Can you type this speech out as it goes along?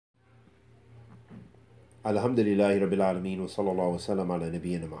Alhamdulillahi Rabbil Alameen wa sallallahu wa sallam ala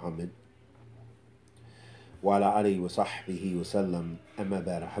nabiyyina Muhammad wa ala alihi wa sahbihi wa sallam amma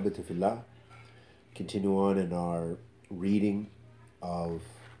ba'd. Habatu fillah. Continue on in our reading of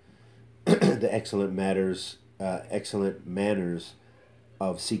the excellent manners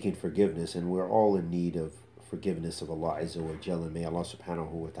of seeking forgiveness, and we're all in need of forgiveness of Allah Azza wa Jalla. May Allah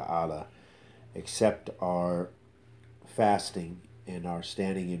subhanahu wa ta'ala accept our fasting and our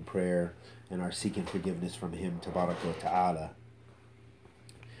standing in prayer and our seeking forgiveness from Him, Tabaraka wa Ta'ala.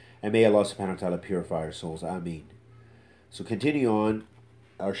 And may Allah subhanahu wa ta'ala purify our souls. Ameen. So continue on,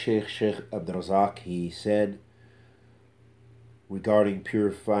 our Sheikh Abdul Razzaq, he said regarding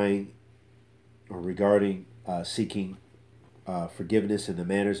purifying or regarding seeking forgiveness and the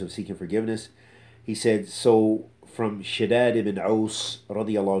manners of seeking forgiveness, he said, so from Shaddad ibn Aus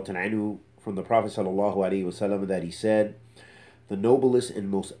radiallahu anhu, from the Prophet sallallahu alaihi wasallam, that he said, the noblest and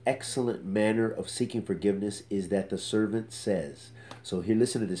most excellent manner of seeking forgiveness is that the servant says. So here,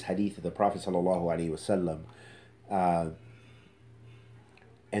 listen to this hadith of the Prophet sallallahu alaihi wasallam,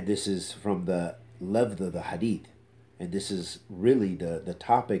 and this is from the levd of the hadith, and this is really the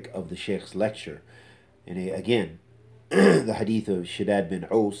topic of the Sheikh's lecture. And again, the hadith of Shaddad bin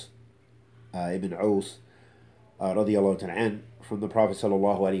Aus, ibn Aus, radiallahu anhu, from the Prophet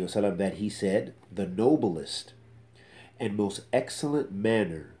sallallahu alaihi wasallam, that he said, the noblest and most excellent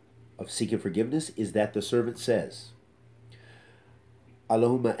manner of seeking forgiveness is that the servant says,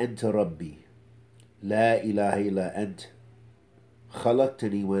 Allahumma anta rabbi, la ilaha illa ant,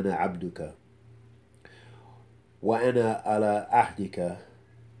 khalaqtani wa ana abduka, wa ana ala ahdika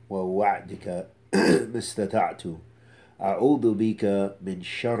wa wa'dika mastata'tu, a'udhu bika min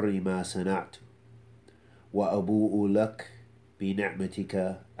sharri ma sana'tu, wa abu'u lak bi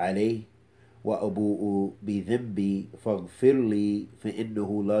ni'matika alayh, وأبوء بذنبي فاغفر لي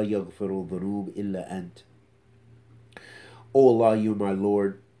فإنه لا يغفر الذنوب إلا أنت. O Allah, you are my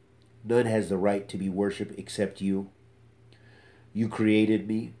Lord. None has the right to be worshipped except you. You created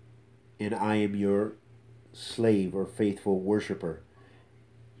me, and I am your slave or faithful worshipper.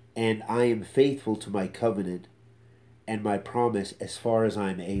 And I am faithful to my covenant and my promise as far as I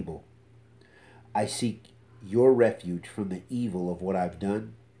am able. I seek your refuge from the evil of what I've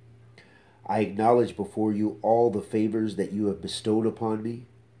done. I acknowledge before you all the favors that you have bestowed upon me,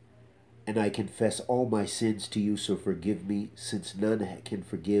 and I confess all my sins to you, so forgive me, since none can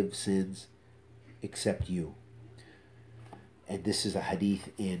forgive sins except you. And this is a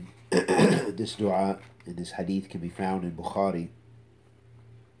hadith in this dua, and this hadith can be found in Bukhari.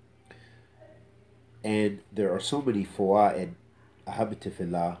 And there are so many fawaid, ahabta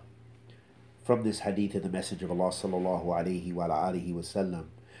fillah, from this hadith of the Messenger of Allah sallallahu alayhi wa alihi wa sallam.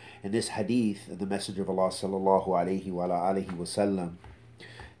 And this hadith of the Messenger of Allah sallallahu alayhi wa alihi wa sallam,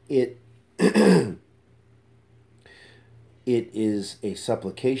 it is a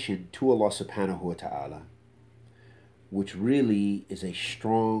supplication to Allah subhanahu wa ta'ala, which really is a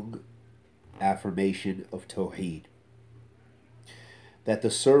strong affirmation of Tawheed. That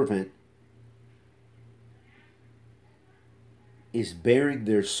the servant is bearing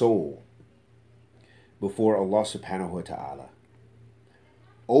their soul before Allah subhanahu wa ta'ala,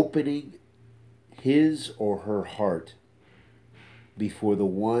 opening his or her heart before the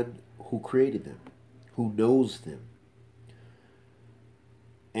one who created them, who knows them,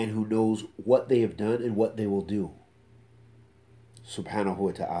 and who knows what they have done and what they will do, subhanahu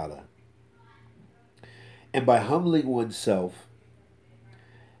wa ta'ala. And by humbling oneself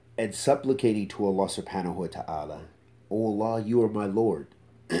and supplicating to Allah subhanahu wa ta'ala, O Allah, you are my Lord.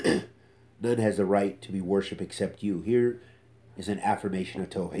 None has the right to be worshipped except you. Here is an affirmation of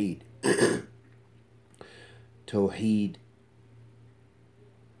Tawheed. Tawheed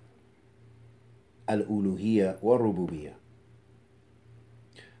al-uluhiyya wa rububiyyah.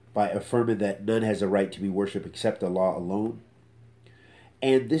 By affirming that none has a right to be worshipped except Allah alone.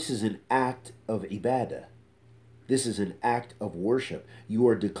 And this is an act of ibadah. This is an act of worship. You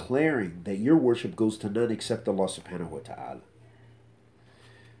are declaring that your worship goes to none except Allah subhanahu wa ta'ala.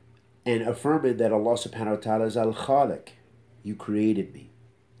 And affirming that Allah subhanahu wa ta'ala is al-Khaliq. You created me,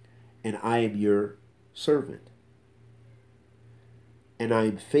 and I am your servant. And I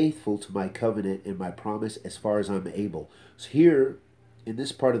am faithful to my covenant and my promise as far as I'm able. So here, in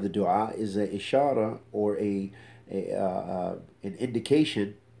this part of the dua, is a ishara, or an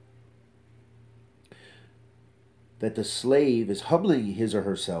indication that the slave is humbling his or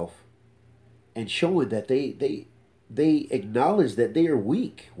herself and showing that they acknowledge that they are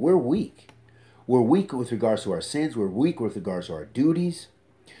weak. We're weak. We're weak with regards to our sins. We're weak with regards to our duties.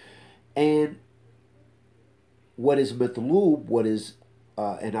 And what is matloob, what is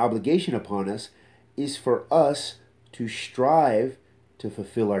an obligation upon us, is for us to strive to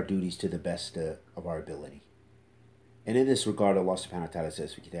fulfill our duties to the best of our ability. And in this regard, Allah subhanahu wa ta'ala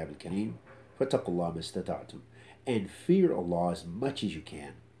says, في كتاب الكريم, فَاتَّقُوا اللَّهَ مَا اسْتَطَعْتُمْ, and fear Allah as much as you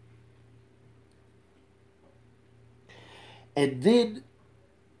can. And then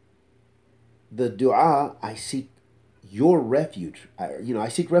the dua, I seek your refuge. I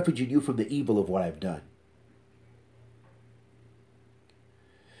seek refuge in you from the evil of what I've done.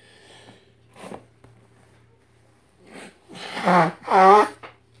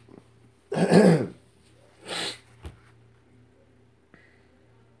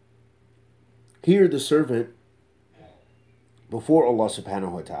 Here the servant, before Allah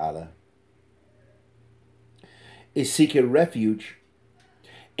subhanahu wa ta'ala, is seeking refuge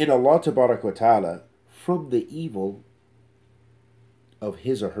in Allah tabarak wa ta'ala from the evil of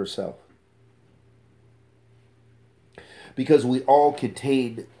his or herself. Because we all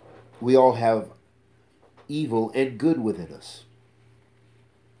have evil and good within us.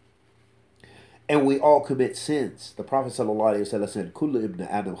 And we all commit sins. The Prophet ﷺ said, كُلُّ ابْنَ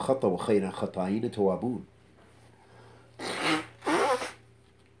آدَمْ خَطَى وَخَيْرًا خَطَائِينَ تَوَابُونَ.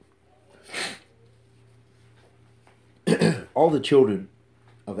 All the children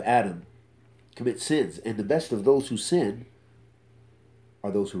of Adam commit sins, and the best of those who sin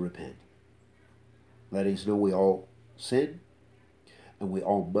are those who repent. Letting us know we all sin, and we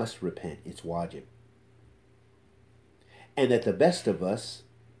all must repent. It's wajib. And that the best of us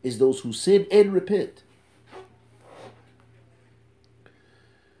is those who sin and repent.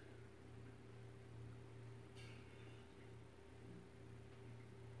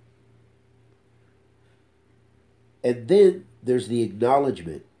 And then there's the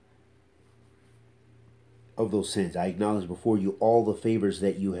acknowledgement of those sins. I acknowledge before you all the favors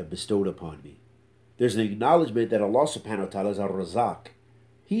that you have bestowed upon me. There's an acknowledgement that Allah subhanahu wa ta'ala is our Razzaq.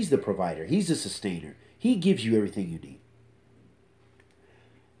 He's the provider. He's the sustainer. He gives you everything you need.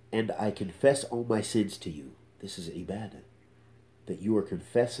 And I confess all my sins to you. This is ibadah. That you are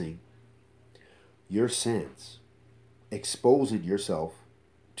confessing your sins, exposing yourself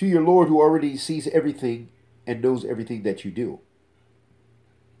to your Lord who already sees everything and knows everything that you do.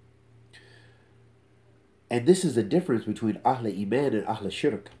 And this is the difference between Ahl Iman and Ahl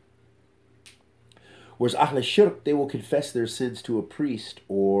Shirk. Whereas Ahl Shirk, they will confess their sins to a priest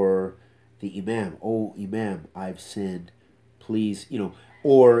or the Imam. Oh, Imam, I've sinned. Please,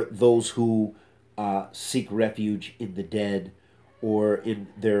 or those who seek refuge in the dead or in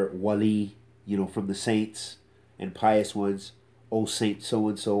their wali, from the saints and pious ones. Oh, Saint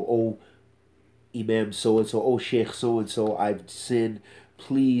so-and-so. Oh, Imam so-and-so. Oh, Sheikh so-and-so. I've sinned.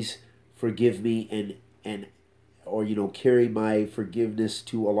 Please forgive me and carry my forgiveness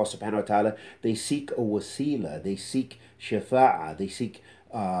to Allah subhanahu wa ta'ala. They seek a wasila. They seek shafa'ah. They seek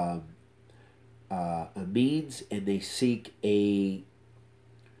a means, and they seek a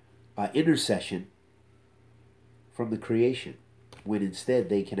intercession from the creation, when instead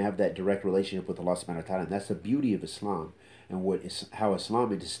they can have that direct relationship with Allah subhanahu wa ta'ala. And that's the beauty of Islam, and how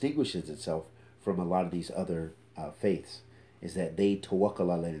Islam distinguishes itself from a lot of these other faiths, is that they tawakkal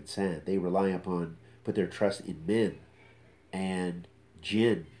ala al-insan. They put their trust in men and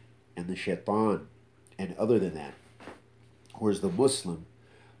jinn and the shaitan and other than that. Whereas the Muslim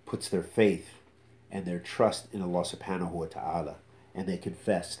puts their faith and their trust in Allah subhanahu wa ta'ala, and they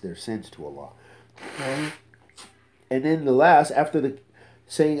confess their sins to Allah. And then the last, after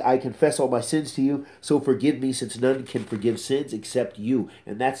saying, I confess all my sins to you, so forgive me, since none can forgive sins except you.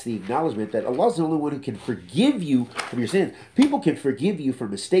 And that's the acknowledgement that Allah is the only one who can forgive you from your sins. People can forgive you for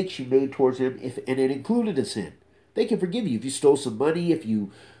mistakes you made towards Him, and it included a sin. They can forgive you if you stole some money, if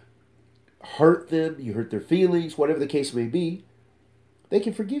you hurt them, you hurt their feelings, whatever the case may be. They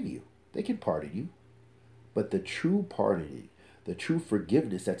can forgive you. They can pardon you. But the true pardoning, the true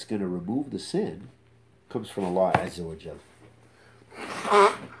forgiveness that's going to remove the sin, comes from Allah Azza wa Jal.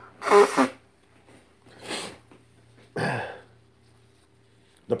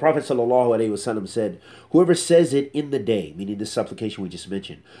 The Prophet ﷺ said, whoever says it in the day, meaning the supplication we just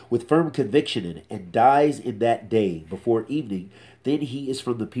mentioned, with firm conviction in it, and dies in that day before evening, then he is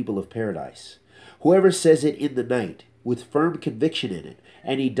from the people of paradise. Whoever says it in the night, with firm conviction in it,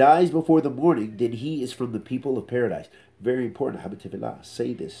 and he dies before the morning, then he is from the people of paradise. Very important, Habitabillah.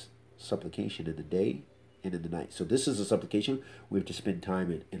 Say this supplication in the day and in the night. So this is a supplication we have to spend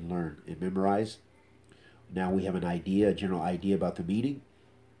time and learn and memorize. Now we have a general idea about the meaning,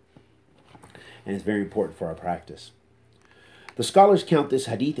 and it's very important for our practice. The scholars count this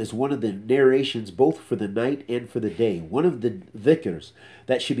hadith as one of the narrations both for the night and for the day, one of the dhikrs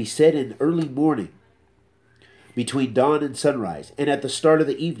that should be said in early morning, between dawn and sunrise, and at the start of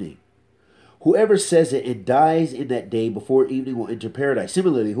the evening. Whoever says it and dies in that day before evening will enter paradise.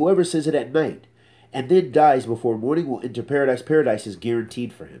 Similarly, whoever says it at night and then dies before morning will enter paradise. Paradise is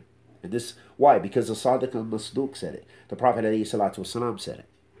guaranteed for him. And this, why? Because the Sadiq al-Masduq said it. The Prophet ﷺ said it.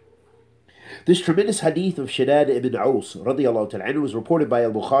 This tremendous hadith of Shaddad ibn Aus radiallahu ta'ala was reported by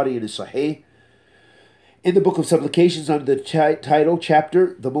al-Bukhari in his Sahih in the book of supplications under the title,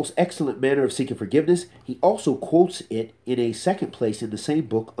 chapter, The Most Excellent Manner of Seeking Forgiveness. He also quotes it in a second place in the same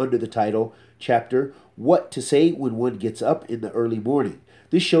book under the title, chapter, What to Say When One Gets Up in the Early Morning.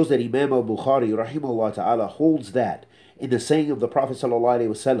 This shows that Imam al-Bukhari rahimahullah ta'ala holds that in the saying of the Prophet sallallahu alaihi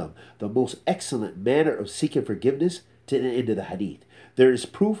wasallam, the most excellent manner of seeking forgiveness, to the end of the hadith. There is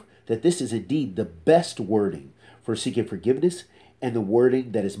proof that this is indeed the best wording for seeking forgiveness and the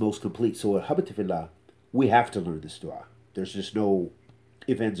wording that is most complete. So, alhamdulillah, we have to learn this dua. There's just no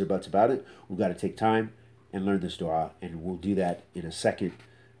ifs, ands, or buts about it. We've got to take time and learn this dua, and we'll do that in a second,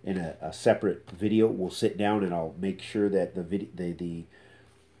 in a separate video. We'll sit down and I'll make sure that the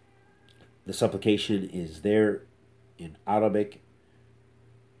supplication is there in Arabic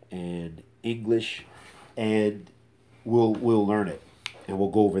and English, and we'll learn it, and we'll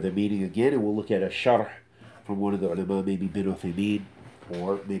go over the meaning again, and we'll look at a sharh from one of the ulama, maybe bin Uthaymeen,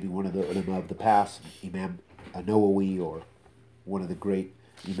 or maybe one of the ulama of the past, Imam Nawawi, or one of the great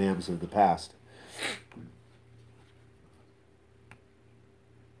imams of the past.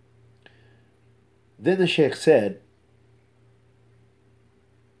 Then the Shaykh said,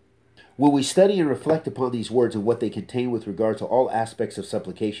 when we study and reflect upon these words and what they contain with regard to all aspects of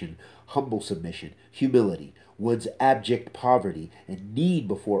supplication, humble submission, humility, one's abject poverty and need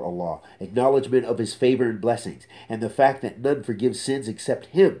before Allah, acknowledgement of His favor and blessings, and the fact that none forgives sins except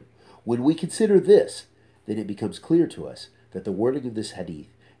Him, when we consider this, then it becomes clear to us that the wording of this hadith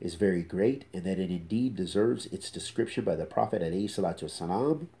is very great and that it indeed deserves its description by the Prophet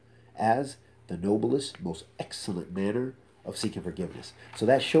ﷺ as the noblest, most excellent manner of seeking forgiveness. So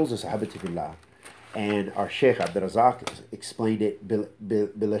that shows us, Ahabatillah, and our Shaykh Razzaq explained it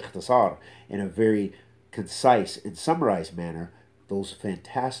bil-ikhtisar, in a very concise and summarized manner, those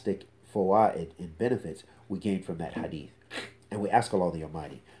fantastic fawaid and benefits we gain from that hadith. And we ask Allah the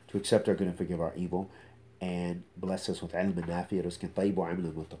Almighty to accept our good and forgive our evil, and bless us with ilm nafi, rizqan tayyib wa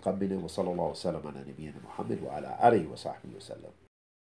amalan mutaqabbala, wa sallallahu wa sallam ala nabiyyina Muhammad wa ala alihi wa sahbihi wa sallam.